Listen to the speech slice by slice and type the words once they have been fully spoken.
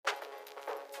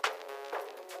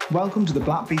Welcome to the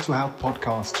Black Beetle Health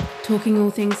podcast. Talking all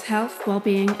things health,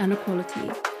 well-being and equality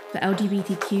for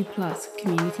LGBTQ plus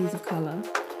communities of colour.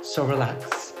 So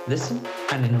relax, listen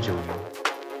and enjoy.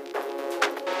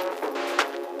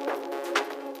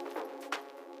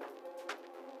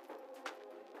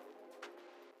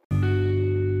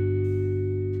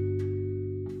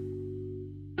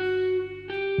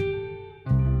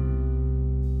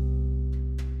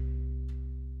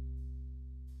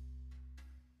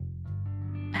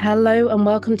 Hello and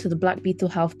welcome to the Black Beetle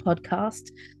Health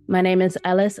podcast. My name is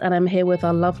Ellis and I'm here with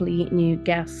our lovely new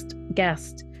guest.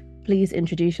 Please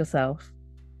introduce yourself.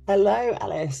 Hello,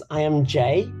 Alice. I am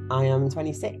Jay. I am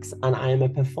 26 and I am a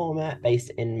performer based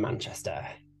in Manchester.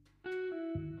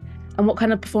 And what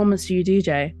kind of performance do you do,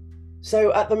 Jay?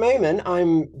 So at the moment,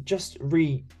 I'm just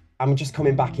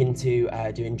coming back into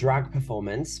doing drag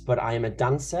performance, but I am a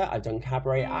dancer. I've done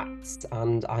cabaret acts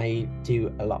and I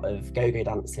do a lot of go-go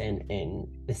dancing in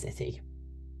the city.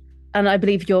 And I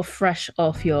believe you're fresh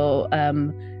off your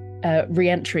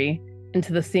re-entry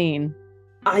into the scene.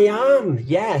 I am,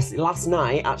 yes. Last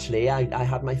night, actually, I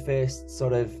had my first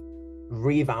sort of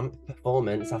revamp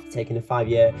performance after taking a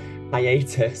 5-year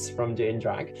hiatus from doing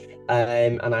drag.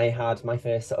 And I had my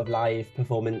first sort of live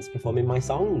performance performing my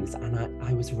songs. And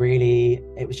it was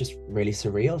just really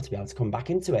surreal to be able to come back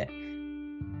into it.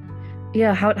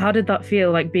 Yeah, how did that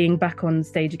feel, like being back on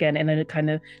stage again in a kind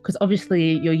of, because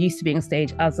obviously you're used to being on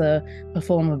stage as a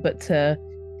performer, but to,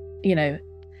 you know,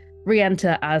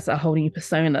 re-enter as a whole new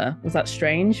persona, was that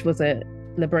strange? Was it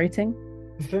liberating?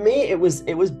 For me, it was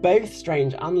both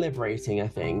strange and liberating, I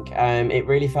think. It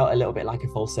really felt a little bit like a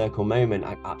full circle moment,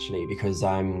 actually, because,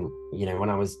 you know, when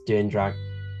I was doing drag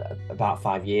about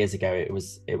 5 years ago, it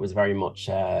was very much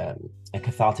a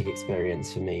cathartic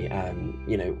experience for me,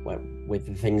 you know, with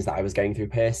the things that I was going through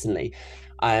personally.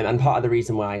 And part of the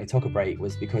reason why I took a break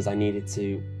was because I needed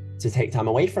to take time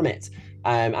away from it.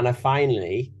 And I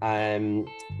finally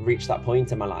reached that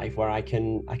point in my life where I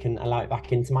can allow it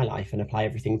back into my life and apply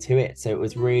everything to it. So it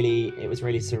was really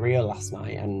surreal last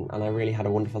night, and I really had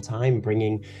a wonderful time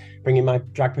bringing my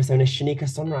drag persona Shanika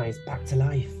Sunrise back to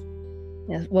life.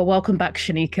 Yes, well, welcome back,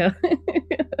 Shanika.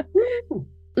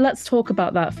 Let's talk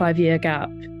about that 5-year gap.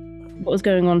 What was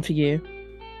going on for you?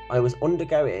 I was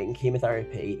undergoing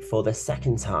chemotherapy for the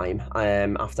second time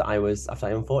after I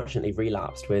unfortunately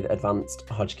relapsed with advanced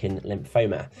Hodgkin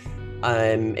lymphoma.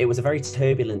 It was a very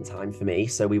turbulent time for me.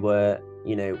 So we were,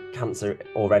 you know, cancer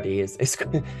already is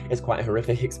quite a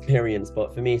horrific experience,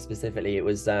 but for me specifically, it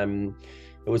was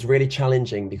really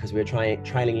challenging because we were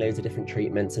trialing loads of different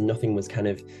treatments and nothing was kind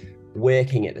of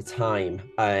working at the time.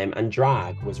 And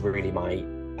drag was really my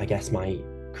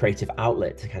creative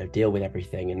outlet to kind of deal with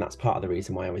everything, and that's part of the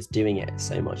reason why I was doing it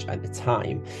so much at the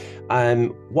time.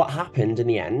 What happened in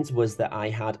the end was that I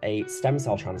had a stem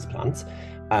cell transplant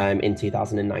in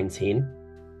 2019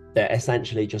 that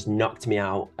essentially just knocked me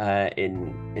out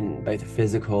in both a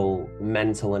physical,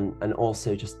 mental, and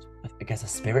also just, I guess, a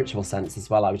spiritual sense as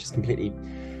well. I was just completely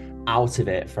out of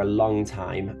it for a long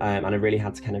time, and I really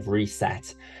had to kind of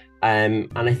reset. And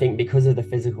I think because of the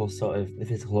physical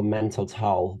and mental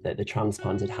toll that the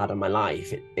transplant had on my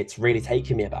life, it's really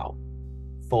taken me about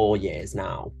 4 years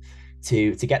now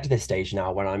to get to this stage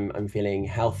now where I'm feeling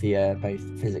healthier, both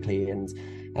physically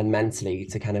and mentally,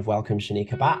 to kind of welcome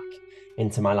Shanika back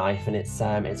into my life. And it's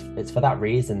for that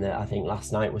reason that I think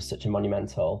last night was such a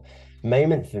monumental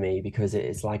moment for me, because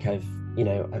it's like I've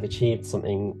achieved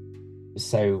something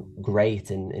so great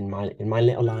in my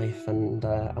little life, and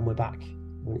we're back.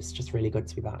 And it's just really good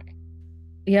to be back.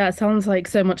 Yeah, it sounds like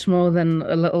so much more than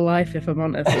a little life, if I'm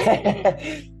honest.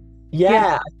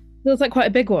 Yeah. It feels like quite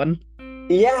a big one.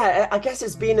 Yeah, I guess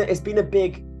it's been a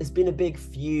big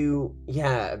few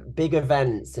big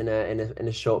events in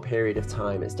a short period of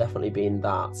time. It's definitely been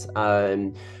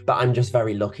that. But I'm just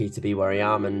very lucky to be where I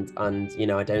am, and you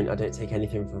know, I don't take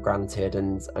anything for granted.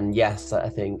 And yes, I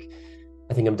think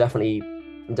I'm definitely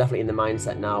in the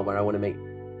mindset now where I want to make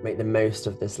the most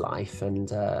of this life and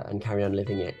carry on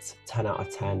living it 10 out of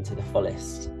 10 to the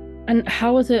fullest. And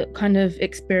how was it kind of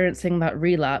experiencing that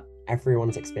relapse?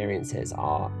 Everyone's experiences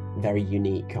are very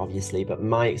unique, obviously, but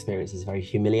my experience is very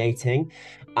humiliating,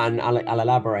 and I'll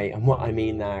elaborate on what I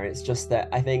mean there. It's just that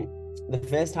I think the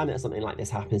first time that something like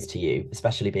this happens to you,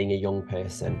 especially being a young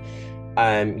person,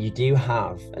 you do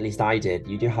have, at least I did,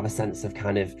 you do have a sense of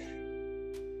kind of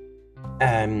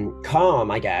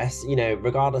calm, I guess, you know,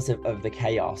 regardless of the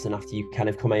chaos. And after you kind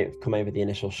of come over the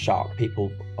initial shock,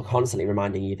 people are constantly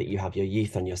reminding you that you have your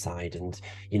youth on your side, and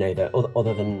you know that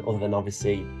other than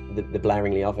obviously the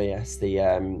blaringly obvious,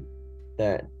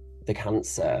 the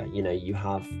cancer, you know, you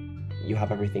have you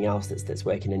have everything else that's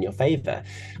working in your favor.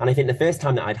 And I think the first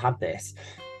time that I'd had this,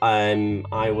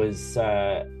 I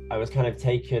was kind of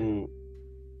taken.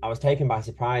 I was taken by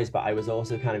surprise, but I was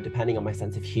also kind of depending on my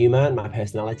sense of humor and my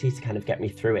personality to kind of get me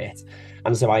through it.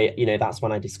 And so that's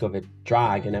when I discovered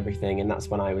drag and everything. And that's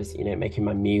when I was, making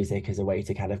my music as a way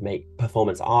to kind of make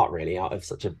performance art really out of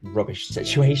such a rubbish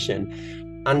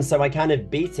situation. And so I kind of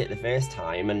beat it the first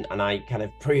time and I kind of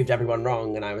proved everyone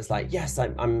wrong. And I was like, yes,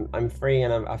 I'm free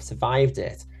and I've survived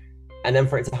it. And then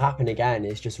for it to happen again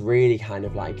is just really kind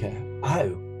of like,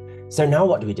 so now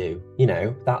what do we do?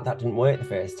 That didn't work the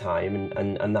first time,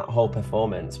 and that whole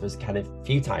performance was kind of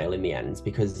futile in the end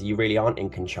because you really aren't in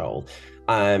control.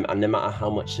 And no matter how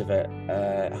much of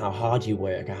how hard you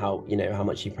work, or how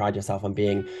much you pride yourself on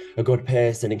being a good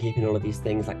person and keeping all of these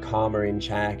things like karma in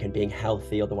check and being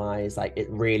healthy otherwise, like it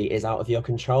really is out of your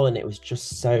control. And it was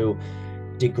just so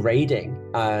degrading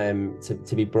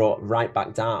to be brought right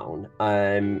back down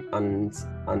and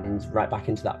right back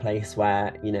into that place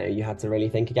where you had to really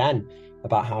think again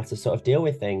about how to sort of deal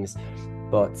with things.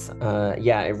 But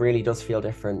it really does feel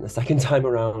different the second time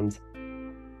around.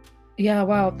 Yeah,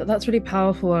 wow, that's really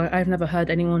powerful. I've never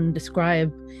heard anyone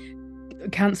describe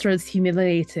cancer as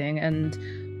humiliating,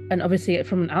 and obviously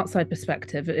from an outside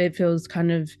perspective it feels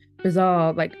kind of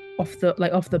bizarre, like off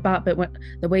the bat, but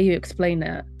the way you explain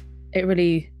it, I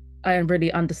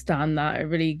really understand that. I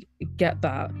really get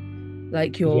that,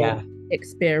 like your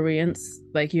experience,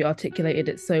 like you articulated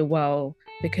it so well,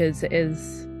 because it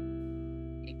is,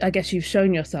 I guess you've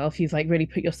shown yourself, you've like really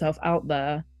put yourself out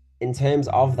there. In terms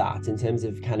of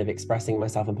kind of expressing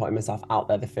myself and putting myself out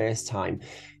there the first time,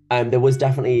 there is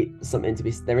definitely something to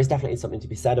be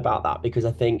said about that, because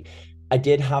I think I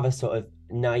did have a sort of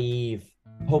naive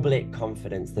public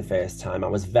confidence the first time. I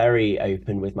was very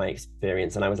open with my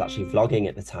experience, and I was actually vlogging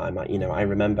at the time. I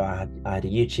remember I had a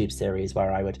YouTube series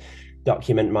where I would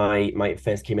document my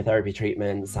first chemotherapy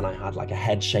treatments, and I had like a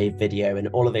head shave video and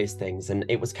all of those things, and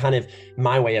it was kind of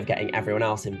my way of getting everyone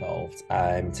else involved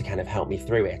to kind of help me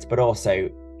through it, but also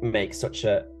make such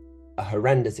a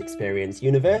horrendous experience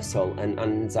universal, and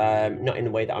not in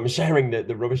the way that I'm sharing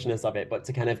the rubbishness of it, but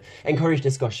to kind of encourage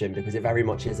discussion, because it very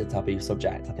much is a taboo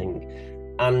subject, I think.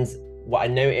 And what I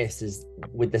noticed is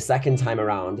with the second time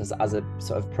around, as a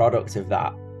sort of product of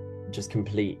that just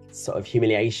complete sort of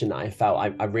humiliation that I felt,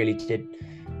 I really did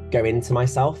go into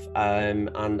myself, and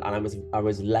I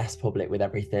was less public with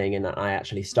everything, and I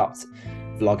actually stopped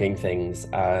vlogging things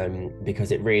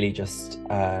because it really just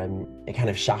it kind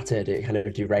of shattered, it kind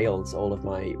of derailed all of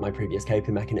my previous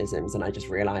coping mechanisms, and I just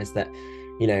realized that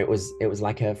it was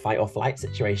like a fight or flight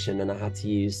situation, and I had to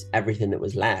use everything that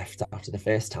was left after the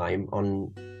first time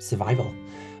on survival.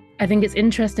 I think it's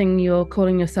interesting you're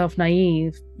calling yourself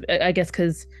naive, I guess,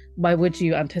 because why would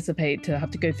you anticipate to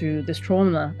have to go through this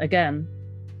trauma again?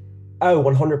 Oh,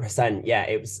 100%. Yeah,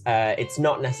 it's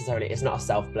not a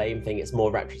self-blame thing. It's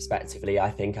more retrospectively, I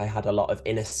think I had a lot of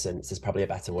innocence is probably a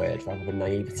better word rather than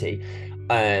naivety.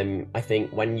 I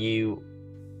think when you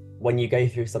go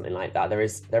through something like that, there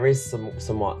is a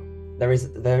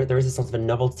sort of a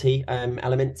novelty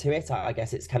element to it. I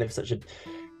guess it's kind of such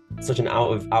an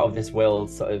out of this world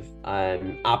sort of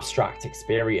abstract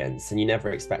experience, and you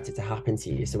never expect it to happen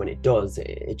to you. So when it does,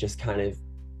 it just kind of,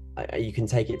 you can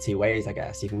take it two ways, I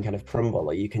guess. You can kind of crumble,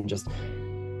 or you can just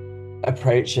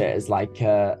approach it as like,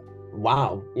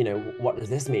 wow, what does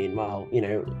this mean? Well,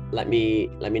 let me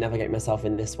navigate myself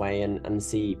in this way and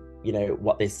see,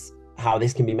 how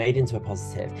this can be made into a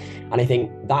positive. And I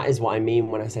think that is what I mean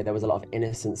when I say there was a lot of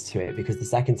innocence to it, because the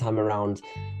second time around,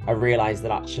 I realized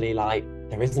that actually, like,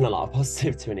 there isn't a lot of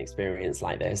positive to an experience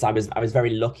like this. I was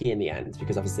very lucky in the end,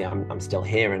 because obviously I'm still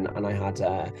here, and I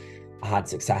had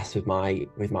success with my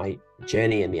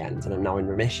journey in the end, and I'm now in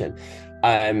remission.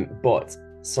 But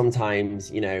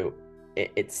sometimes,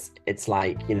 it's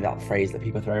like, that phrase that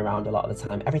people throw around a lot of the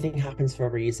time, everything happens for a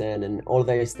reason, and all of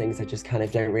those things I just kind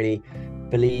of don't really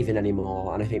believe in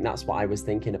anymore. And I think that's what I was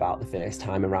thinking about the first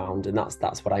time around, and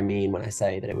that's what I mean when I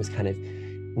say that it was kind of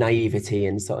naivety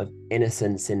and sort of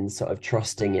innocence in sort of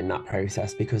trusting in that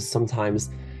process, because sometimes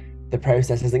the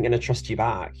process isn't going to trust you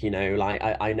back. Like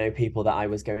I know people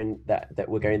that that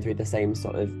were going through the same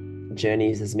sort of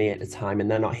journeys as me at the time, and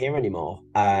they're not here anymore,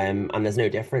 and there's no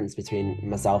difference between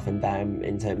myself and them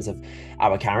in terms of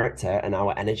our character and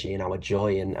our energy and our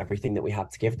joy and everything that we had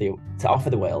to offer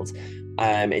the world.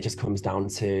 It just comes down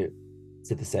to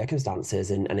the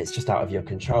circumstances, and it's just out of your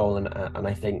control, and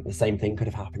I think the same thing could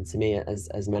have happened to me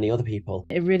as many other people.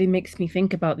 It really makes me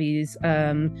think about these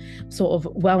sort of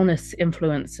wellness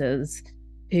influencers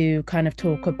who kind of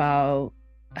talk about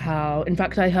how, in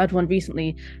fact, I heard one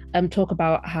recently talk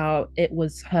about how it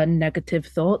was her negative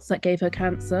thoughts that gave her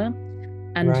cancer,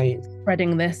 and Right.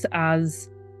 spreading this as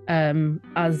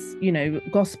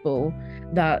gospel,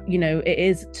 that it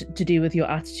is to do with your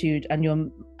attitude and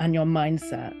your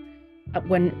mindset,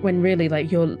 when really,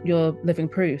 like, you're living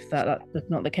proof that that's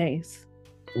not the case.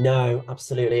 No,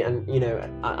 absolutely. And,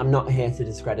 I'm not here to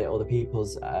discredit other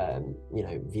people's,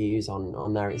 views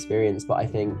on their experience, but I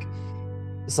think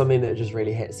something that just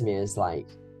really hits me is like,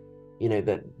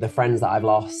 the friends that I've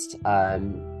lost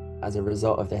as a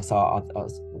result of this are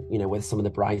with some of the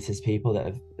brightest people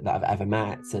that I've ever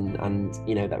met, and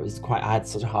that was quite, I had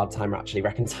such a hard time actually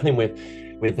reconciling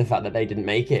with the fact that they didn't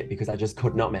make it, because I just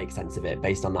could not make sense of it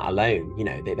based on that alone.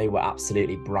 They were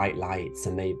absolutely bright lights,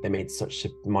 and they made such a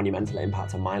monumental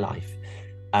impact on my life,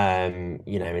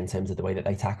 in terms of the way that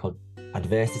they tackled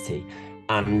adversity.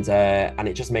 And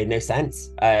it just made no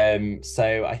sense.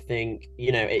 So I think,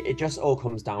 it just all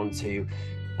comes down to,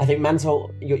 I think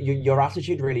your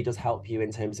attitude really does help you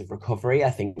in terms of recovery. I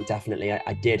think definitely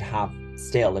I did have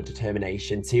still a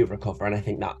determination to recover, and I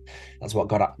think that's what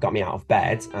got me out of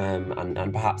bed.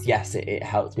 And perhaps, yes, it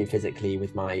helped me physically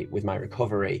with my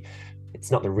recovery.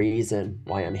 It's not the reason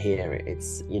why I'm here.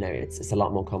 It's a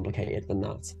lot more complicated than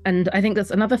that. And I think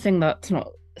that's another thing that's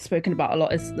not spoken about a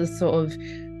lot, is the sort of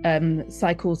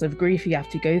cycles of grief you have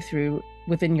to go through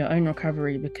within your own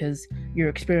recovery, because your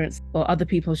experience or other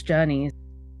people's journeys,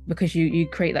 because you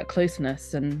create that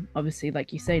closeness. And obviously,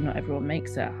 like you say, not everyone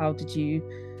makes it. How did you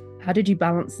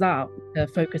balance that to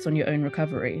focus on your own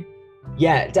recovery?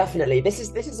 Yeah, definitely. This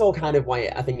is all kind of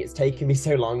why I think it's taken me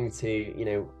so long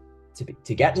to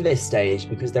to get to this stage,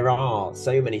 because there are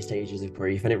so many stages of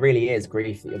grief, and it really is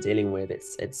grief that you're dealing with.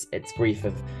 It's grief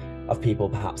of people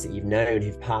perhaps that you've known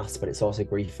who've passed, but it's also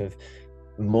grief of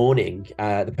mourning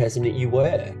the person that you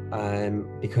were,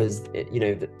 because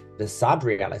the sad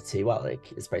reality, well,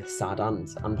 it's both sad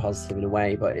and positive in a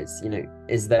way, but it's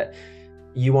is that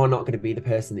you are not going to be the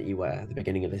person that you were at the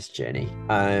beginning of this journey.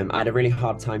 I had a really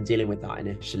hard time dealing with that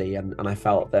initially, and I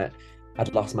felt that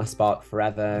I'd lost my spark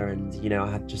forever, and I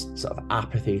had just sort of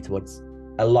apathy towards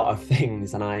a lot of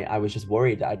things, and I was just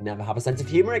worried that I'd never have a sense of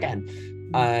humor again.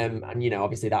 And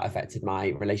obviously that affected my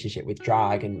relationship with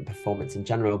drag and performance in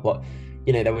general, but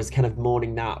there was kind of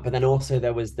mourning that, but then also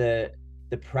there was the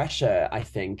pressure. I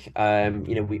think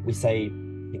we say,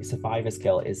 I think survivor's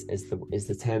guilt is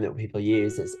the term that people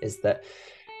use, is that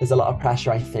there's a lot of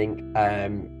pressure, I think,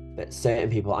 that certain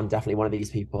people, I'm definitely one of these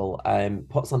people,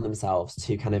 puts on themselves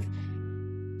to kind of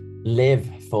live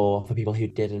for people who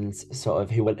didn't, sort of,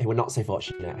 who were not so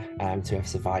fortunate to have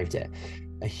survived it.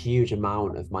 A huge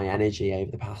amount of my energy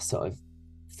over the past sort of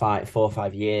 4 or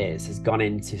 5 years has gone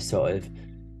into sort of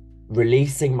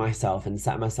releasing myself and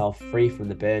setting myself free from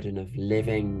the burden of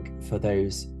living for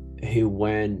those who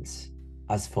weren't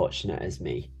as fortunate as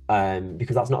me,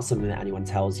 because that's not something that anyone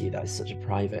tells you. That is such a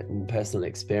private and personal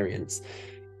experience,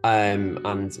 and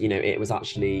it was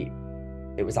actually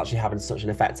having such an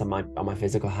effect on my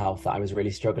physical health that I was really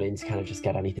struggling to kind of just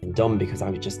get anything done, because I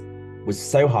was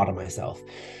so hard on myself.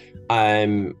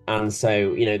 And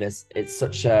so it is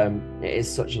such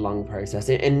a long process.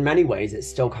 In many ways it's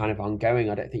still kind of ongoing.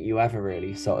 I don't think you ever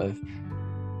really sort of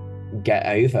get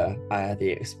over the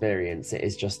experience. It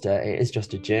is just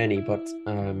a journey, but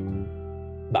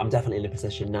I'm definitely in a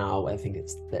position now where I think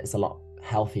it's a lot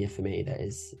healthier for me, that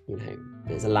is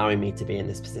is allowing me to be in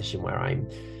this position where I'm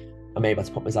able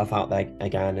to put myself out there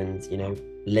again, and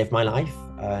live my life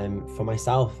for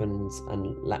myself,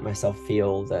 and let myself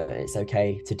feel that it's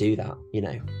okay to do that.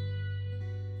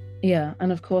 Yeah,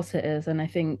 and of course it is. And I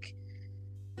think,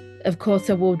 of course,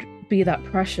 there will be that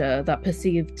pressure, that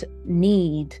perceived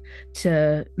need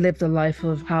to live the life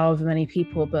of however many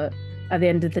people, but at the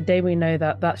end of the day we know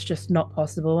that that's just not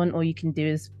possible, and all you can do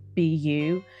is be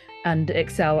you and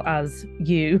excel as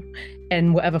you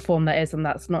in whatever form that is. And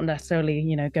that's not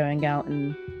necessarily going out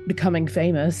and becoming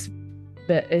famous,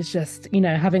 but it's just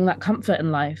having that comfort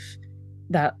in life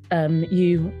that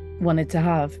you wanted to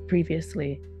have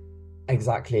previously.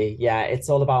 Exactly. Yeah, it's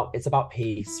about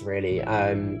peace, really.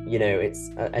 It's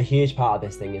a huge part of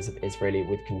this thing is really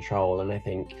with control, and I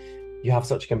think you have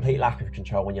such a complete lack of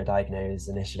control when you're diagnosed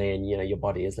initially, and your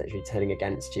body is literally turning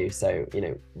against you. So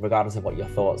regardless of what your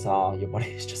thoughts are, your body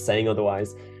is just saying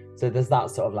otherwise. So there's that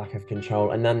sort of lack of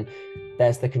control, and then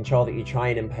there's the control that you try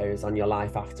and impose on your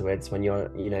life afterwards when you're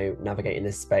navigating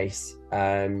this space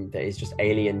that is just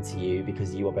alien to you,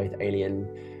 because you are both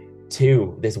alien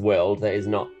to this world that is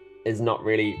not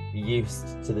really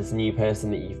used to this new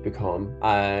person that you've become.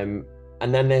 And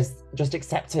then there's just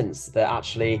acceptance that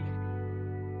actually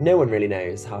no one really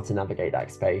knows how to navigate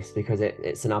that space because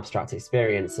it's an abstract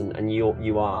experience, and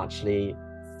you are actually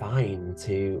fine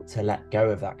to let go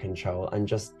of that control and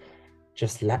just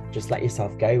let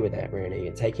yourself go with it, really,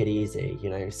 and take it easy,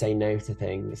 say no to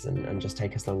things and just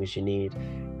take as long as you need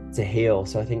to heal.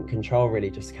 So I think control really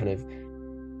just kind of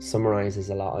summarizes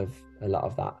a lot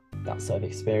of that sort of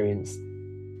experience.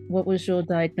 What was your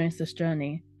diagnosis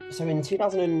journey? So in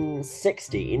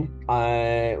 2016,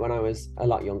 when I was a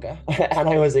lot younger and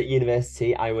I was at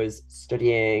university, I was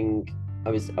studying, I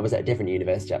was at a different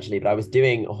university actually, but I was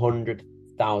doing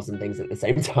 100,000 things at the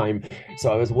same time.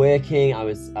 So I was working, I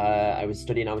was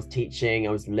studying, I was teaching,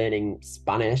 I was learning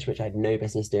Spanish, which I had no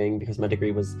business doing because my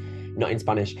degree was not in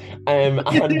Spanish. And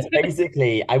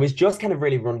basically I was just kind of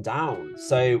really run down.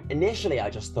 So initially I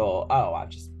just thought, oh, I've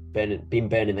just been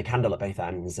burning the candle at both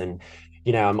ends, and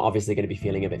I'm obviously going to be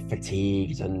feeling a bit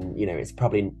fatigued, and it's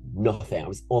probably nothing. I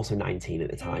was also 19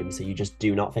 at the time, so you just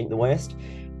do not think the worst.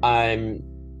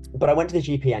 But I went to the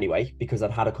GP anyway because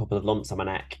I'd had a couple of lumps on my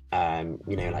neck.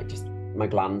 Like just my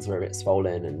glands were a bit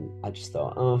swollen, and I just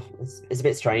thought, oh, it's a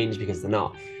bit strange because they're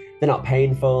not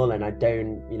painful, and I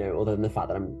don't, other than the fact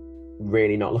that I'm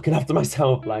really not looking after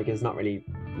myself, like there's not really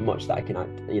much that I can,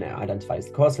 identify as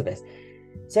the cause for this.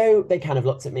 So they kind of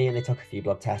looked at me and they took a few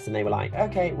blood tests, and they were like,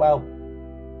 okay, well,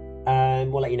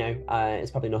 we'll let you know.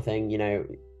 It's probably nothing.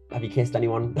 Have you kissed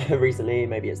anyone recently?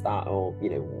 Maybe it's that, or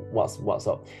what's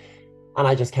up? And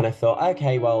I just kind of thought,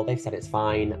 okay, well, they've said it's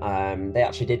fine. They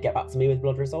actually did get back to me with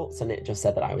blood results, and it just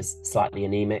said that I was slightly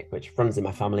anemic, which runs in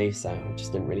my family, so I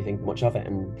just didn't really think much of it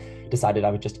and decided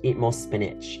I would just eat more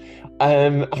spinach.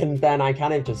 And then I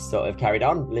kind of just sort of carried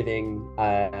on living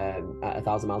at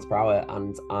 1,000 miles per hour,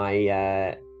 and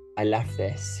I left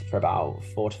this for about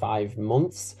 4 to 5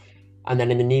 months. And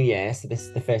then in the new year, so the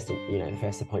first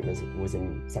appointment was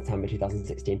in September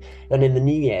 2016. Then in the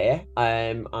new year,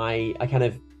 I kind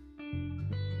of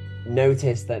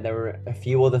noticed that there were a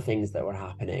few other things that were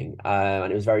happening,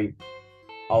 and it was very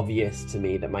obvious to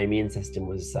me that my immune system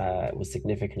was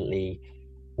significantly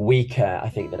weaker, I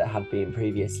think, that it had been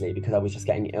previously, because I was just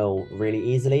getting ill really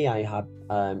easily. I had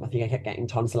I think I kept getting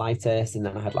tonsillitis, and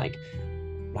then I had like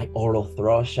oral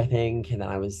thrush, I think, and then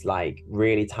I was like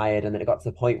really tired, and then it got to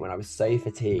the point where I was so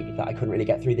fatigued that I couldn't really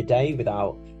get through the day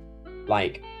without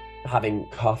like having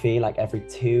coffee like every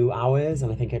 2 hours.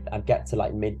 And I think I'd get to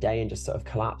like midday and just sort of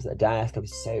collapse at a desk. I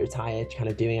was so tired kind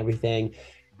of doing everything,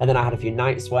 and then I had a few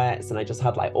night sweats, and I just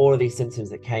had like all of these symptoms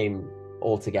that came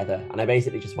all together. And I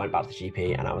basically just went back to the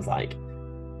GP and I was like,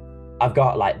 I've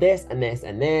got like this and this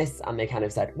and this, and they kind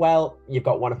of said, well, you've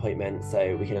got one appointment,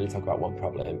 so we can only talk about one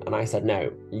problem. And I said,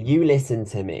 no, you listen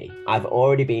to me. I've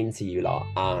already been to you lot,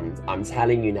 and I'm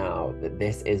telling you now that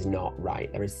this is not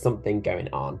right. There is something going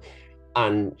on.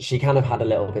 And she kind of had a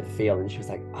little bit of feel, and she was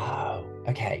like, oh,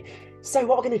 okay. So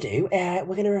what we're going to do,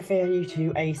 we're going to refer you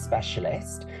to a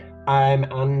specialist, and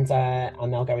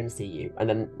they'll go and see you. And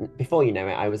then before you know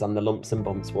it, I was on the lumps and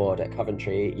bumps ward at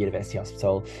Coventry University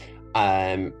Hospital.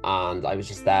 And I was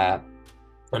just there,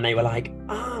 and they were like,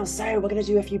 so we're going to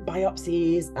do a few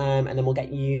biopsies, and then we'll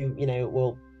get you,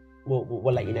 we'll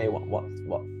let you know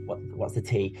what's the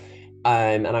tea.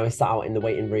 And I was sat out in the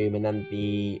waiting room, and then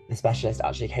the specialist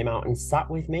actually came out and sat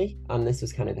with me, and this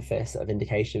was kind of the first sort of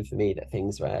indication for me that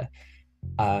things were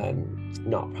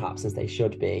not perhaps as they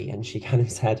should be. And she kind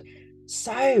of said,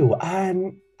 so I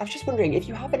was just wondering if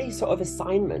you have any sort of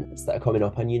assignments that are coming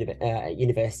up on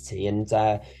university, and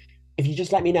if you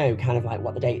just let me know kind of like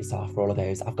what the dates are for all of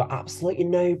those, I've got absolutely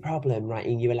no problem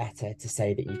writing you a letter to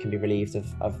say that you can be relieved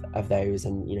of those,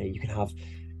 and you can have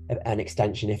an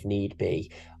extension if need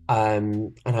be.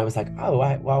 And I was like, oh,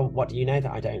 well, what do you know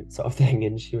that I don't, sort of thing.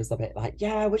 And she was a bit like,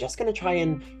 yeah, we're just going to try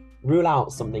and rule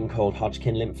out something called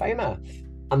Hodgkin lymphoma.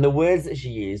 And the words that she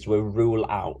used were rule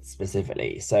out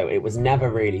specifically. So it was never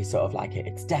really sort of like,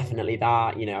 it's definitely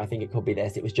that, I think it could be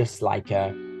this. It was just like,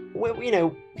 we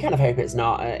kind of hope it's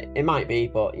not. It might be,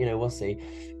 but, we'll see.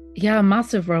 Yeah, a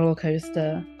massive roller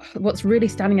coaster. What's really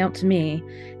standing out to me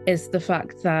is the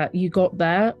fact that you got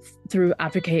there through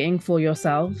advocating for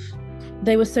yourself.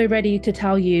 They were so ready to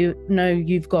tell you, no,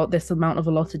 you've got this amount of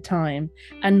allotted time,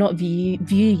 and not view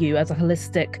you as a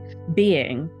holistic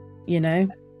being,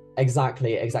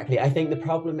 Exactly. I think the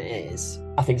problem is,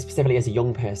 I think specifically as a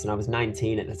young person, I was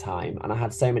 19 at the time, and I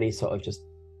had so many sort of just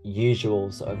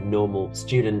usual sort of normal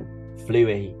student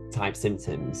flu-y type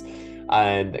symptoms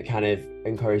that kind of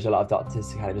encouraged a lot of doctors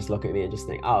to kind of just look at me and just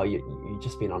think, oh, you've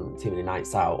just been on too many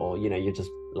nights out, or, you're just,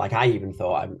 like, I even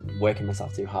thought I'm working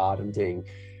myself too hard, I'm doing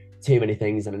too many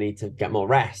things and I need to get more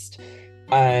rest.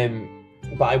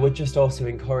 But I would just also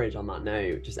encourage on that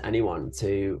note, just anyone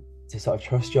to to sort of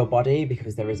trust your body,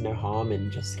 because there is no harm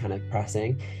in just kind of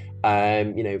pressing.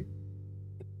 You know,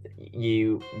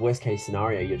 worst case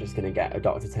scenario, you're just going to get a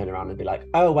doctor turn around and be like,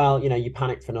 oh, well, you know, you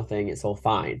panicked for nothing, it's all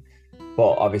fine.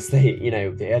 But obviously, you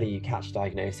know, the earlier you catch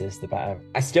diagnosis, the better.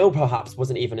 I still perhaps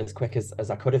wasn't even as quick as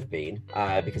I could have been,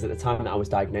 because at the time that I was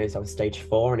diagnosed, I was stage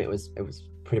 4, and it was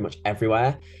pretty much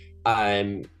everywhere.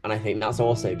 And I think that's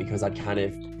also because I'd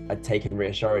taken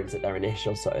reassurance at their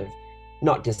initial sort of,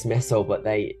 not dismissal, but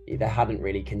they hadn't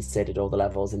really considered all the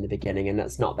levels in the beginning, and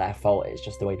that's not their fault. It's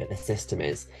just the way that the system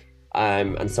is.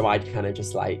 And so I'd kind of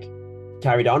just like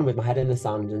carried on with my head in the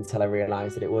sand until I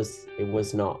realized that it wasn't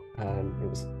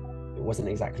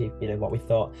exactly, you know, what we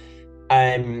thought.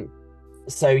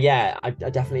 So yeah, I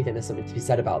definitely think there's something to be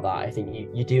said about that. I think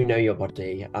you do know your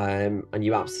body, and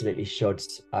you absolutely should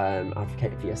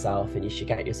advocate for yourself, and you should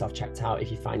get yourself checked out if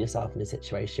you find yourself in a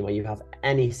situation where you have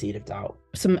any seed of doubt.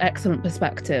 Some excellent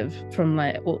perspective from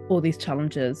like all these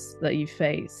challenges that you've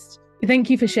faced.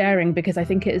 Thank you for sharing, because I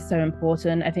think it is so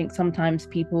important. I think sometimes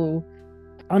people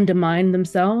undermine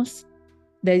themselves.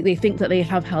 They think that they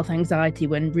have health anxiety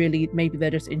when really maybe they're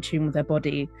just in tune with their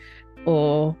body,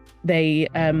 or they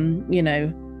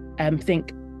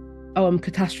think, oh, I'm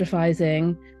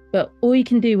catastrophizing. But all you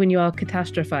can do when you are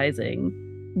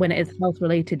catastrophizing, when it is health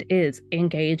related, is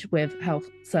engage with health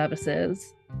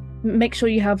services. Make sure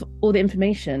you have all the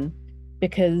information,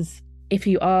 because if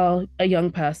you are a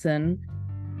young person,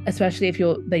 especially if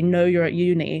they know you're at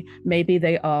uni, maybe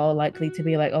they are likely to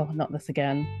be like, oh, not this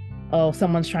again. Oh,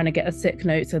 someone's trying to get a sick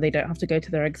note so they don't have to go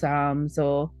to their exams,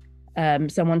 or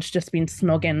someone's just been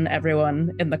snogging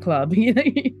everyone in the club, you know?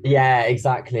 Yeah,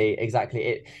 exactly.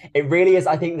 It really is.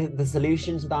 I think the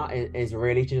solution to that is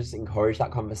really to just encourage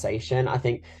that conversation. I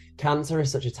think cancer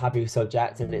is such a taboo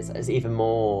subject, and it's even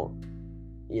more,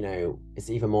 you know,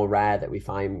 it's even more rare that we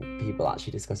find people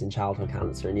actually discussing childhood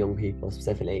cancer and young people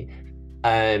specifically.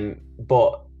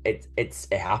 But it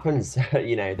happens.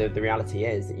 You know, the reality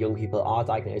is that young people are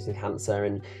diagnosed with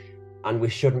cancer, and we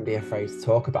shouldn't be afraid to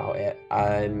talk about it.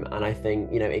 And I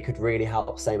think, you know, it could really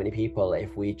help so many people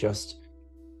if we just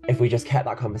kept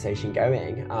that conversation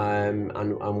going,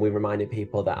 and we reminded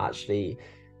people that actually,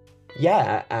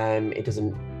 yeah,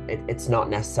 it's not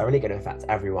necessarily going to affect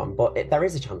everyone, but there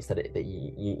is a chance that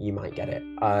you might get it.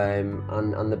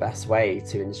 And the best way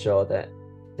to ensure that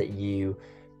you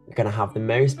going to have the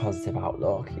most positive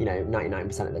outlook, you know,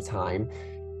 99% of the time,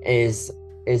 is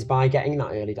by getting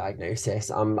that early diagnosis,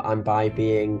 and by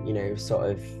being, you know,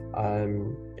 sort of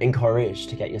encouraged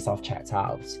to get yourself checked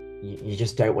out. You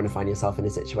just don't want to find yourself in a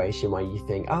situation where you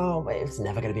think, oh, it's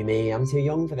never going to be me, I'm too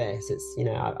young for this, it's, you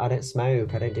know, I don't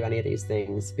smoke, I don't do any of these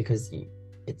things, because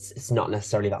it's not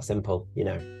necessarily that simple, you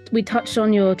know. We touched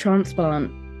on your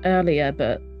transplant earlier,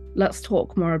 but let's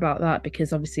talk more about that,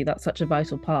 because obviously that's such a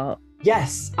vital part.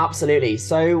 Yes, absolutely.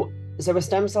 So a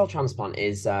stem cell transplant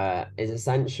is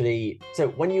essentially, so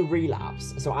when you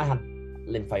relapse, so I had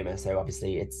lymphoma, so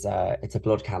obviously it's a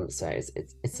blood cancer.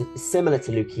 It's similar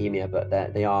to leukemia, but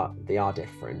they are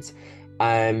different.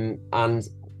 And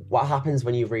what happens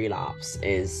when you relapse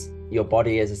is your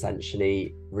body is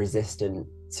essentially resistant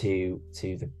to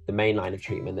the main line of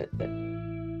treatment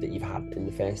that you've had in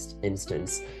the first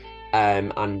instance.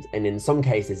 And in some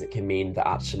cases, it can mean that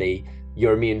actually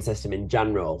your immune system in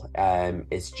general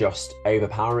is just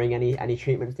overpowering any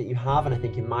treatments that you have. And I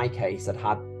think in my case, I'd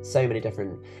had so many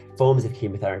different forms of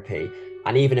chemotherapy,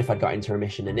 and even if I'd got into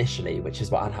remission initially, which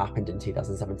is what had happened in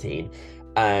 2017,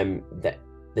 that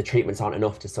the treatments aren't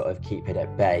enough to sort of keep it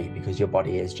at bay, because your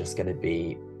body is just going to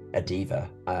be a diva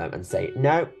and say,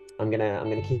 no, I'm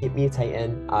gonna keep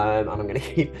mutating, and I'm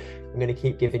gonna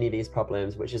keep giving you these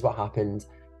problems, which is what happened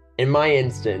in my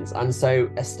instance. And so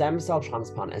a stem cell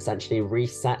transplant essentially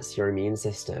resets your immune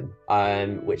system,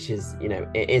 which is, you know,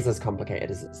 it is as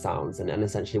complicated as it sounds. And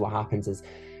essentially what happens is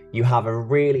you have a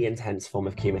really intense form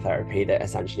of chemotherapy that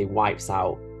essentially wipes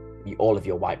out all of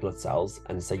your white blood cells.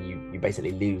 And so you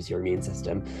basically lose your immune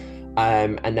system.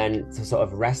 And then to sort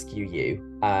of rescue you,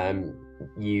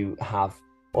 you have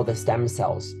other stem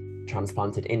cells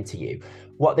transplanted into you.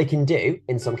 What they can do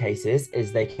in some cases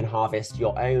is they can harvest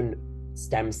your own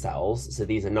stem cells. So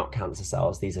these are not cancer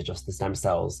cells, these are just the stem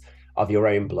cells of your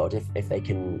own blood, if they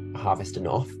can harvest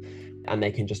enough, and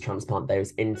they can just transplant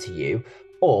those into you.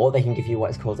 Or they can give you what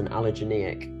is called an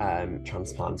allogeneic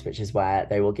transplant, which is where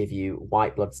they will give you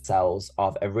white blood cells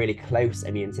of a really close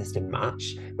immune system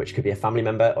match, which could be a family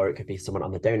member or it could be someone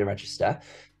on the donor register.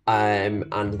 And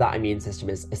that immune system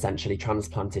is essentially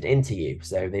transplanted into you.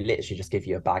 So they literally just give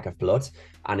you a bag of blood,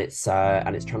 and it's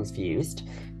transfused.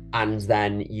 And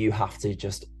then you have to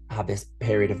just have this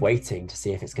period of waiting to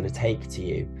see if it's going to take to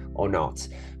you or not.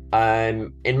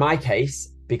 In my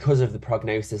case, because of the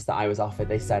prognosis that I was offered,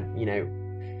 they said,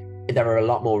 there are a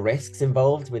lot more risks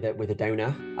involved with a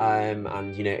donor,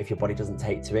 and if your body doesn't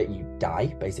take to it, you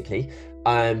die basically.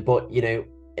 But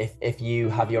if you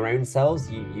have your own cells,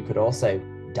 you could also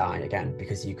die again,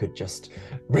 because you could just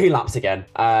relapse again.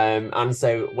 And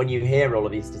so when you hear all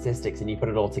of these statistics and you put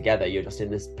it all together, you're just in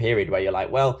this period where you're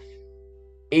like, well,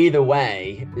 either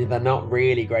way, they're not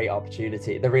really great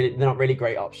opportunity. They're not really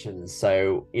great options.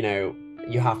 So,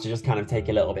 you have to just kind of take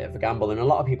a little bit of a gamble. And a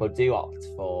lot of people do opt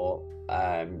for,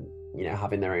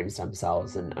 having their own stem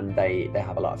cells, and they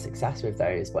have a lot of success with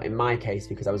those. But in my case,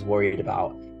 because I was worried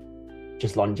about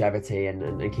just longevity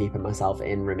and keeping myself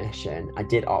in remission, I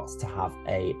did opt to have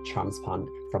a transplant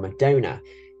from a donor.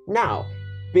 Now,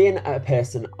 being a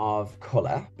person of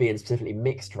colour, being specifically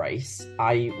mixed race,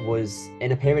 I was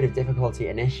in a period of difficulty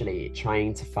initially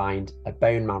trying to find a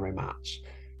bone marrow match,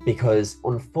 because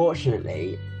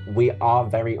unfortunately, we are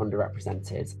very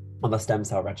underrepresented on the stem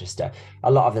cell register.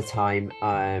 A lot of the time,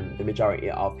 the majority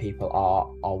of people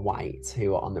are white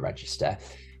who are on the register.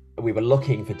 We were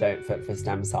looking for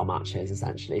stem cell matches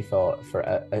essentially for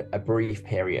a brief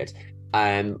period.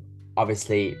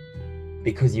 Obviously,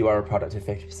 because you are a product of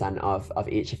 50% of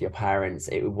each of your parents,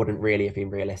 it wouldn't really have been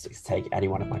realistic to take any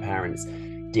one of my parents'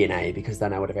 DNA, because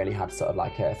then I would have only had sort of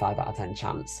like a 5 out of 10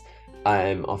 chance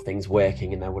of things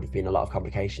working, and there would have been a lot of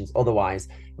complications. Otherwise,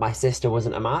 my sister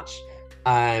wasn't a match.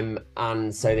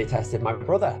 And so they tested my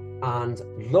brother, and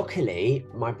luckily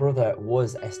my brother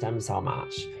was a stem cell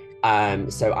match.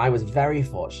 So I was very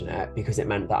fortunate, because it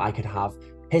meant that I could have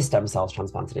his stem cells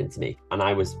transplanted into me. And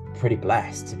I was pretty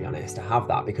blessed, to be honest, to have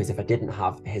that, because if I didn't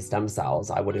have his stem cells,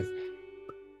 it would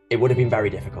have been very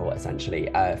difficult, essentially,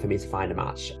 for me to find a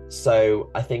match.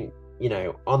 So I think,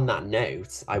 on that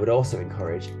note, I would also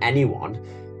encourage anyone,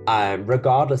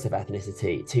 regardless of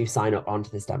ethnicity, to sign up onto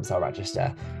the stem cell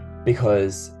register,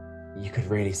 because you could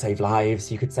really save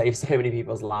lives. You could save so many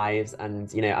people's lives. And,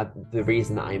 the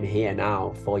reason that I'm here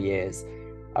now, 4 years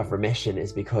of remission,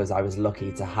 is because I was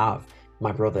lucky to have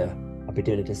my brother. I'd be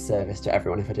doing a disservice to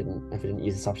everyone if I didn't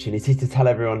use this opportunity to tell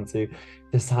everyone to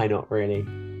sign up, really.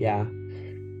 Yeah.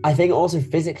 I think also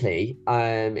physically,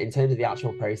 in terms of the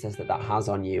actual process that has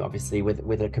on you, obviously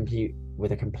with a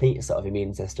complete sort of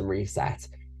immune system reset,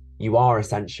 you are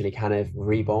essentially kind of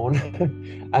reborn.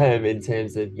 In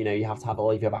terms of, you have to have all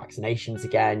of your vaccinations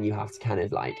again. You have to kind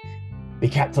of like be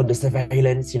kept under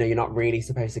surveillance. You're not really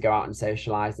supposed to go out and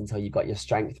socialize until you've got your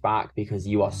strength back, because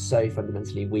you are so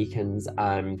fundamentally weakened.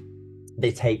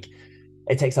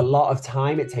 It takes a lot of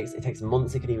time. It takes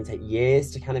months. It can even take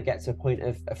years to kind of get to a point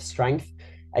of strength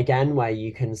again, where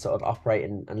you can sort of operate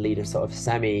and lead a sort of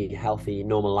semi-healthy,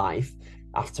 normal life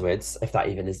afterwards, if that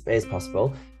even is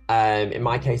possible. In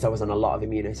my case, I was on a lot of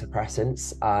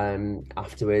immunosuppressants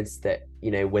afterwards that,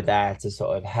 were there to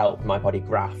sort of help my body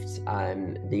graft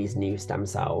these new stem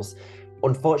cells.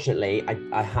 Unfortunately,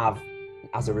 I have,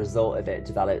 as a result of it,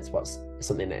 developed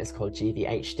something that is called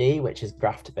GVHD, which is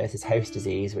graft versus host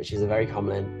disease, which is a very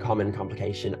common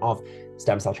complication of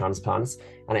stem cell transplants.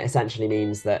 And it essentially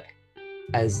means that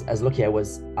as lucky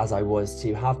as I was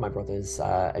to have my brother's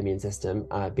immune system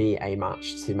be a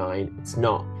match to mine, it's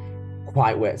not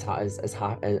quite worked out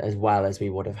as well as we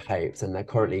would have hoped, and they're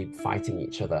currently fighting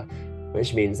each other,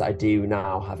 which means I do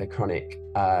now have a chronic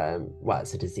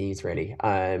it's a disease really,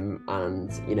 and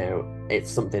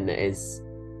it's something that is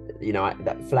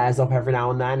that flares up every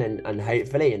now and then, and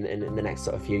hopefully in the next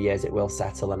sort of few years it will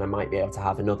settle, and I might be able to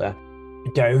have another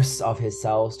dose of his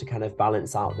cells to kind of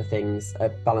balance out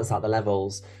the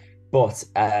levels. But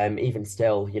even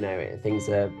still, things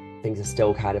are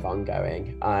still kind of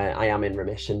ongoing. I am in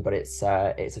remission, but it's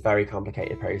a very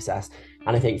complicated process,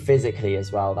 and I think physically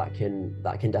as well that can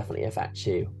definitely affect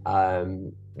you.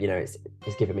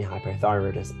 It's given me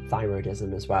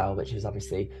hypothyroidism as well, which has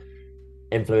obviously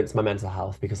influenced my mental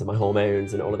health because of my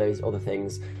hormones and all of those other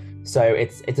things. So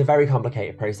it's a very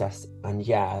complicated process, and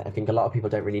I think a lot of people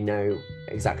don't really know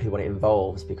exactly what it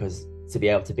involves, because to be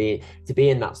able to be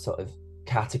in that sort of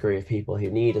category of people who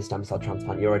need a stem cell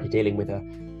transplant, you're already dealing with a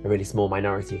really small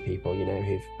minority of people,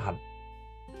 who've had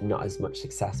not as much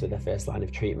success with their first line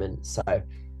of treatment. So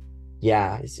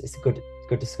it's a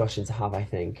good discussion to have, I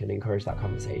think, and encourage that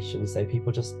conversation so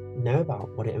people just know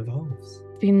about what it involves.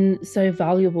 It's been so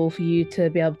valuable for you to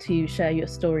be able to share your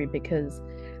story, because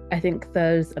I think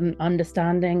there's an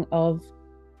understanding of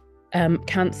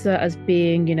cancer as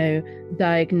being,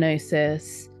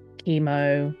 diagnosis,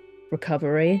 chemo,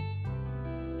 recovery,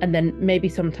 and then maybe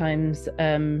sometimes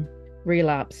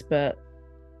relapse, but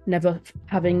never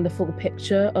having the full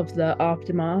picture of the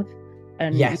aftermath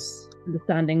and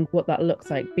understanding what that looks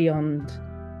like beyond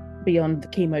beyond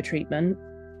chemo treatment.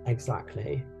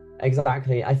 Exactly. I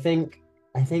think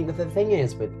that the thing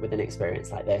is with an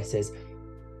experience like this is,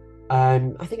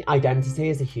 I think identity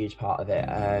is a huge part of it.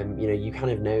 You kind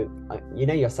of know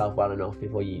yourself well enough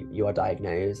before you are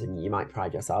diagnosed, and you might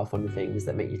pride yourself on the things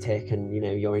that make you tick and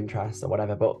your interests or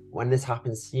whatever. But when this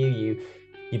happens to you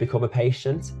become a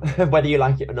patient, whether you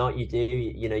like it or not. You do.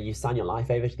 You sign your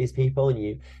life over to these people,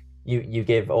 and you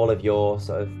give all of your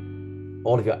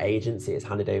agency is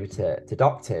handed over to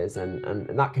doctors, and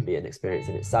that can be an experience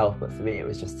in itself. But for me, it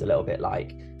was just a little bit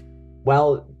like,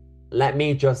 well, let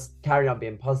me just carry on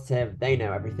being positive. They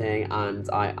know everything, and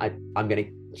I'm going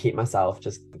to keep myself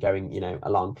just going,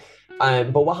 along.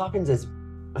 But what happens is,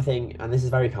 I think, and this is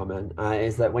very common,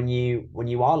 is that when you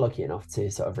are lucky enough to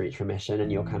sort of reach remission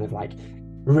and you're kind of like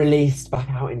released back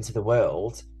out into the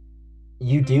world,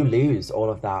 you do lose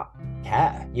all of that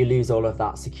care. You lose all of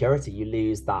that security. You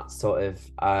lose that sort of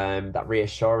that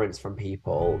reassurance from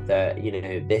people that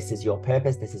this is your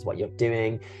purpose, this is what you're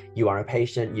doing, you are a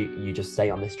patient, you just stay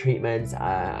on this treatment,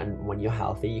 and when you're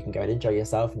healthy you can go and enjoy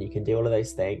yourself and you can do all of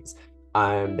those things.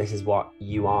 This is what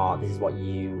you are, this is what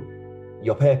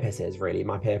your purpose is. Really,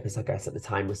 my purpose, I guess, at the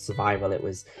time was survival. It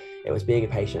was being a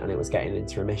patient, and it was getting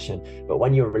into remission. But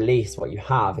when you're released, what you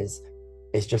have is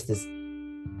just this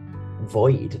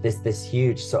void, this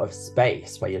huge sort of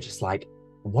space where you're just like,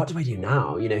 what do I do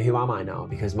now? Who am I now?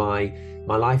 Because my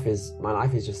life is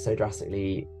just so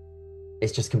drastically,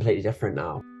 it's just completely different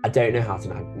now. I don't know how to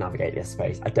navigate this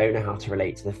space. I don't know how to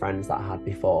relate to the friends that I had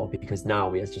before, because now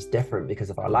we are just different because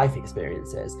of our life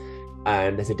experiences.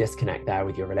 There's a disconnect there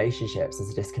with your relationships.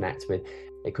 There's a disconnect with,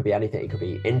 it could be anything. It could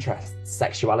be interests,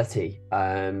 sexuality,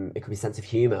 it could be sense of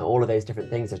humor. All of those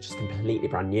different things are just completely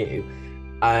brand new.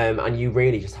 And you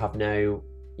really just have no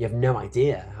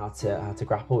idea how to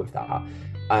grapple with that,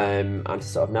 and to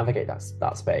sort of navigate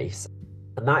that space.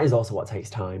 And that is also what takes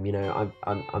time.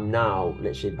 I'm now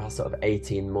literally the past sort of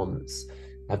 18 months,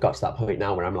 I've got to that point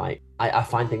now where I'm like, I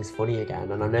find things funny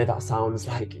again. And I know that sounds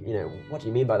like, what do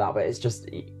you mean by that? But it's just,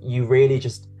 you really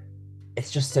just, it's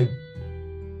just so,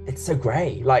 it's so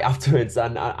grey, like, afterwards.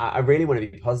 And I really want to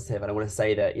be positive, and I want to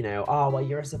say that, oh, well,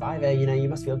 you're a survivor, you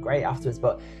must feel great afterwards.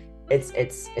 But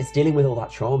it's dealing with all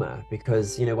that trauma,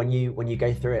 because when you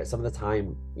go through it, some of the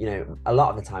time, a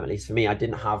lot of the time, at least for me, I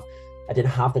didn't have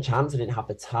the chance, I didn't have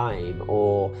the time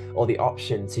or the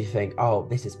option to think, oh,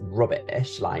 this is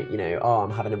rubbish, like, oh,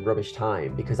 I'm having a rubbish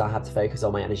time, because I had to focus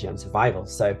all my energy on survival.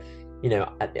 So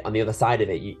on the other side of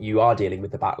it, you are dealing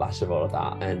with the backlash of all of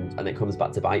that, and it comes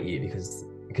back to bite you,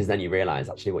 because then you realize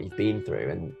actually what you've been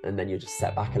through, and then you're just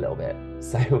set back a little bit.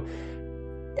 So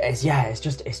it's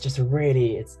just a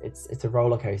really, it's a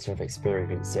roller coaster of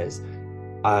experiences.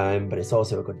 But it's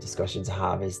also a good discussion to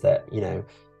have, is that,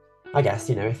 I guess,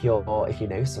 if you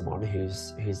know someone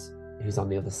who's on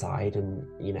the other side, and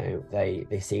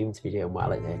they seem to be doing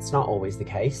well, it's not always the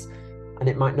case, and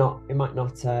it might not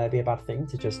be a bad thing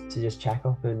to just check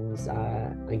up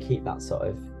and keep that sort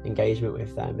of engagement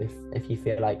with them if you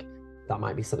feel like that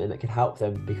might be something that could help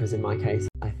them. Because in my case,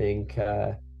 I think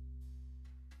I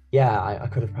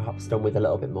could have perhaps done with a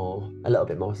little bit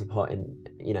more support, and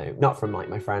not from like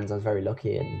my friends. I was very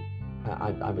lucky, and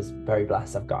I was very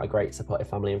blessed. I've got a great supportive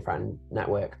family and friend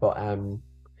network, but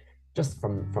just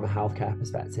from a healthcare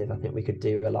perspective, I think we could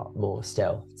do a lot more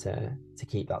still to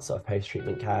keep that sort of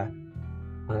post-treatment care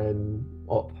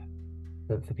up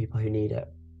for people who need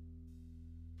it.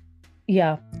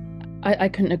 Yeah, I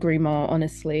couldn't agree more,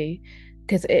 honestly,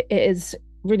 because it is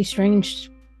really strange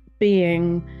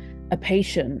being a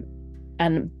patient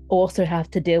and also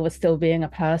have to deal with still being a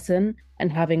person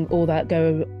and having all that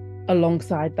go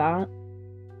alongside that.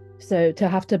 So to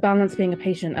have to balance being a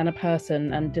patient and a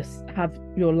person, and just have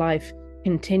your life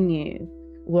continue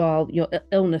while your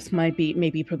illness might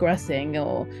be progressing,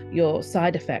 or your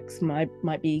side effects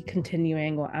might be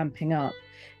continuing or amping up,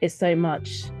 is so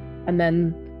much. And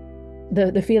then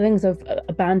the feelings of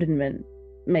abandonment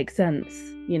make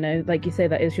sense, like you say,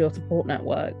 that is your support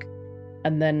network,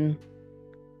 and then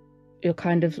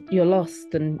you're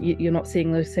lost, and you're not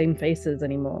seeing those same faces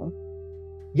anymore.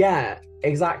 Yeah,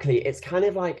 exactly. It's kind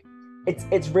of like,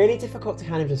 it's really difficult to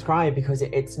kind of describe, because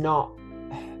it's not,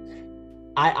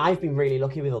 I've been really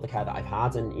lucky with all the care that I've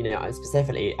had, and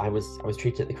specifically I was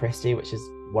treated at the Christie, which is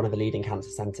one of the leading cancer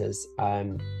centres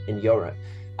in Europe,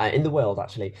 in the world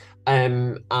actually,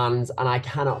 and I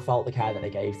cannot fault the care that they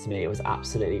gave to me. It was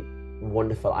absolutely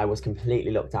wonderful. I was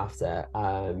completely looked after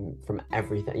from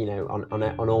everything,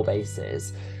 on all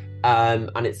bases.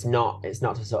 And it's not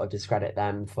to sort of discredit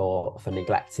them for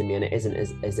neglecting me, and it isn't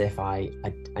as if I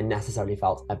necessarily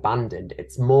felt abandoned.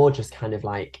 It's more just kind of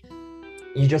like,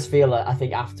 you just feel like, I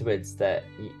think afterwards that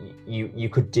you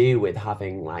could do with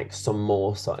having like some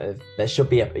more sort of, there should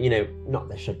be a, you know, not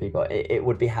there should be, but it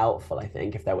would be helpful, I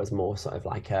think, if there was more sort of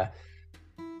like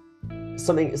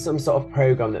some sort of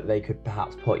program that they could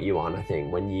perhaps put you on, I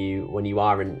think, when you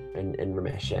are in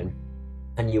remission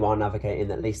and you are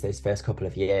navigating at least those first couple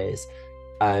of years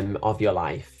of your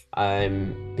life,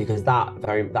 because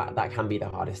that can be the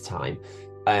hardest time.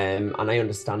 And I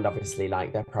understand, obviously,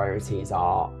 like their priorities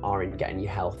are in getting you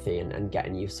healthy and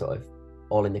getting you sort of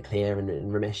all in the clear and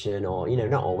in remission, or, you know,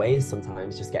 not always,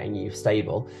 sometimes just getting you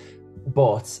stable.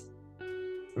 But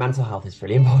mental health is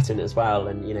really important as well.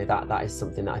 And, you know, that is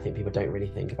something that I think people don't really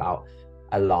think about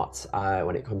a lot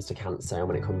when it comes to cancer and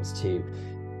when it comes to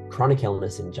chronic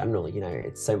illness in general. You know,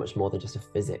 it's so much more than just a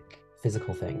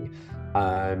physical thing.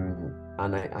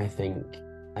 And I think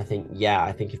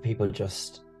if people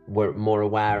just were more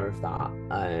aware of that,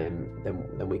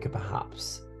 then we could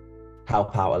perhaps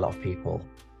help out a lot of people.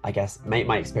 I guess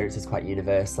my experience is quite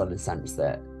universal in the sense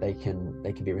that they can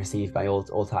be received by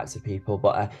all types of people,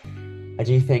 but I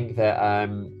do think that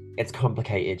it's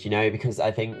complicated, you know, because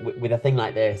I think with a thing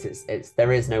like this,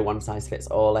 there is no one size fits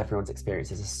all. Everyone's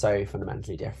experiences are so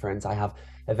fundamentally different. I have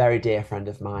a very dear friend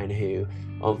of mine who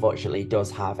unfortunately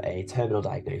does have a terminal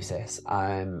diagnosis,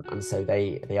 and so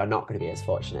they are not going to be as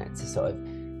fortunate to sort of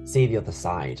see the other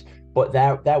side, but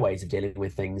their ways of dealing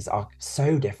with things are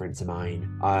so different to mine.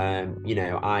 You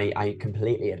know, I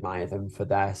completely admire them for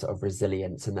their sort of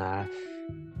resilience and their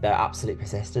absolute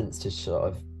persistence to sort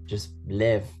of just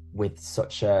live with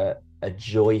such a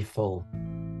joyful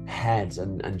head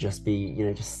and just be, you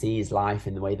know, just seize life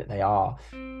in the way that they are.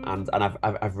 And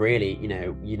I've really, you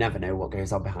know, you never know what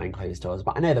goes on behind closed doors,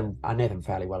 but I know them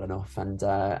fairly well enough, and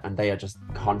they are just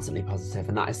constantly positive,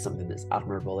 and that is something that's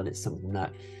admirable, and it's something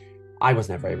that I was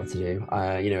never able to do.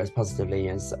 You know, as positively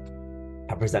as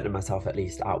I presented myself, at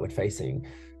least outward facing,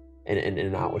 in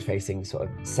an outward facing sort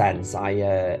of sense, I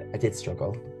did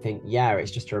struggle. I think, yeah,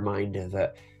 it's just a reminder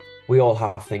that we all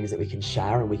have things that we can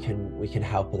share, and we can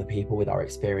help other people with our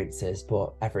experiences,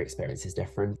 but every experience is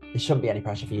different. There shouldn't be any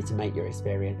pressure for you to make your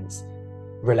experience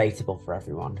relatable for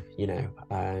everyone. You know,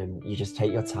 you just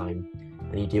take your time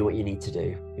and you do what you need to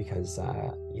do, because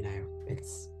you know,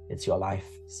 it's your life.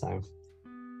 So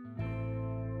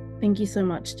thank you so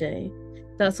much, Jay.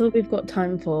 That's all we've got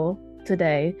time for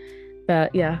today,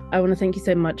 but yeah, I want to thank you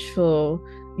so much for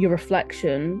your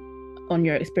reflection on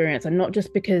your experience, and not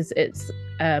just because it's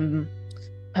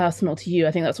personal to you.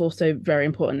 I think that's also very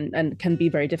important and can be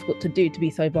very difficult to do, to be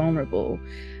so vulnerable,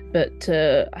 but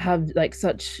to have like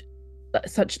such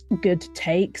good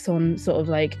takes on sort of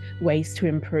like ways to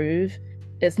improve.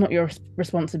 It's not your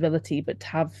responsibility, but to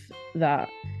have that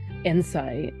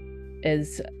insight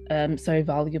is so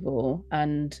valuable.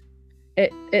 And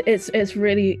it's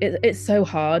really so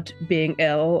hard being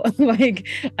ill, like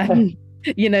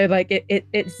you know, like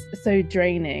it's so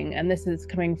draining, and this is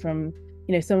coming from,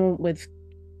 you know, someone with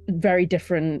very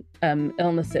different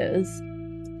illnesses,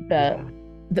 but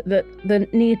the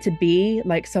need to be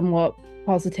like somewhat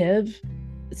positive,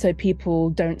 so people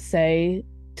don't say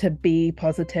to be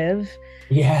positive.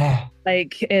 Yeah,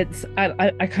 like it's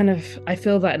I kind of I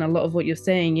feel that in a lot of what you're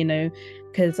saying, you know,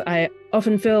 because I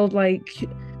often feel like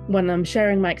when I'm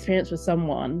sharing my experience with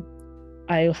someone,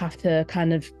 I have to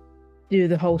kind of do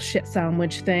the whole shit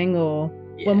sandwich thing, or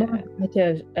well, more like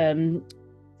a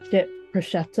shit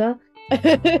bruschetta.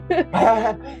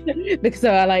 Because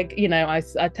so I, like, you know, I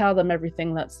tell them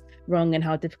everything that's wrong and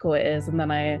how difficult it is, and then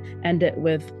I end it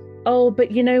with, oh,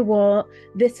 but you know what,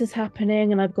 this is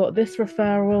happening and I've got this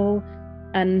referral,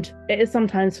 and it is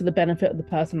sometimes for the benefit of the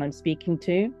person I'm speaking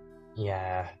to,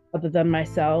 other than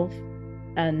myself.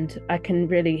 And I can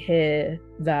really hear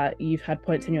that you've had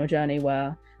points in your journey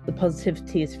where the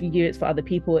positivity is for you, it's for other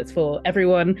people, it's for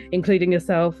everyone, including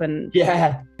yourself. And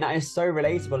yeah, that is so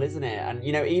relatable, isn't it? And,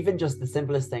 you know, even just the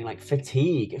simplest thing like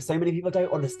fatigue, so many people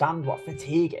don't understand what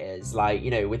fatigue is. Like, you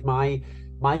know, with my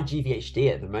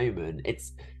GVHD at the moment,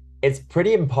 it's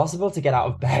pretty impossible to get out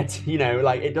of bed. You know,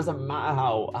 like, it doesn't matter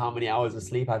how many hours of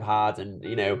sleep I've had and,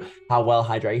 you know, how well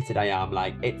hydrated I am.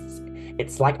 Like,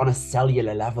 it's like on a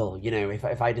cellular level. You know,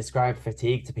 if I describe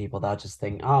fatigue to people, they'll just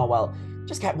think, oh, well,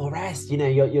 just get more rest, you know,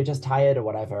 you're just tired or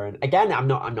whatever. And again, I'm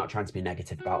not trying to be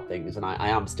negative about things, and I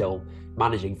am still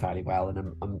managing fairly well,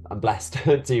 and I'm blessed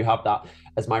to have that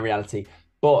as my reality.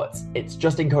 But it's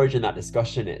just encouraging that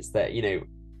discussion. It's that, you know,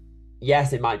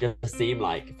 yes, it might just seem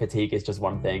like fatigue is just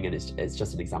one thing, and it's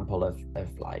just an example of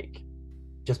like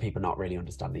just people not really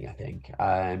understanding, I think,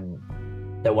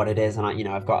 that what it is. And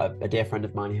I've got a dear friend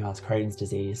of mine who has Crohn's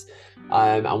disease,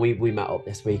 and we met up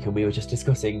this week and we were just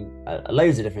discussing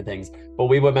loads of different things, but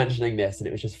we were mentioning this, and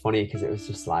it was just funny because it was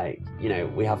just like,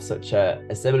 we have such a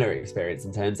similar experience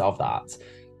in terms of that.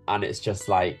 And it's just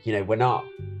like, we're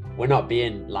not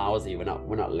being lousy, we're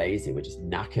not lazy, we're just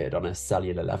knackered on a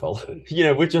cellular level.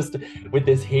 We're just, with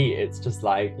this heat, it's just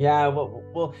like, yeah,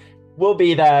 we'll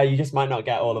be there. You just might not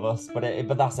get all of us, but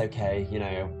that's okay.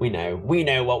 We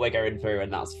know what we're going through,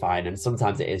 and that's fine. And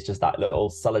sometimes it is just that little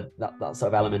that sort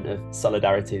of element of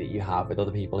solidarity that you have with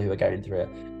other people who are going through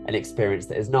an experience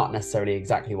that is not necessarily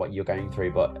exactly what you're going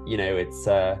through, but it's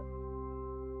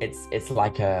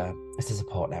like it's a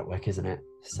support network, isn't it?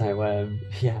 So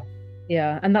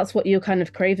yeah, and that's what you're kind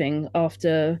of craving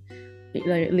after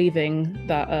leaving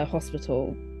that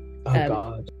hospital. Oh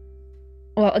God.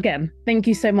 Well, again, thank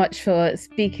you so much for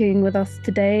speaking with us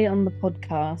today on the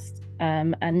podcast,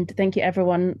 and thank you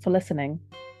everyone for listening.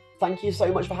 Thank you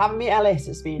so much for having me, Ellis.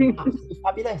 It's been absolutely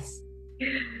fabulous.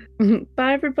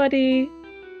 Bye everybody.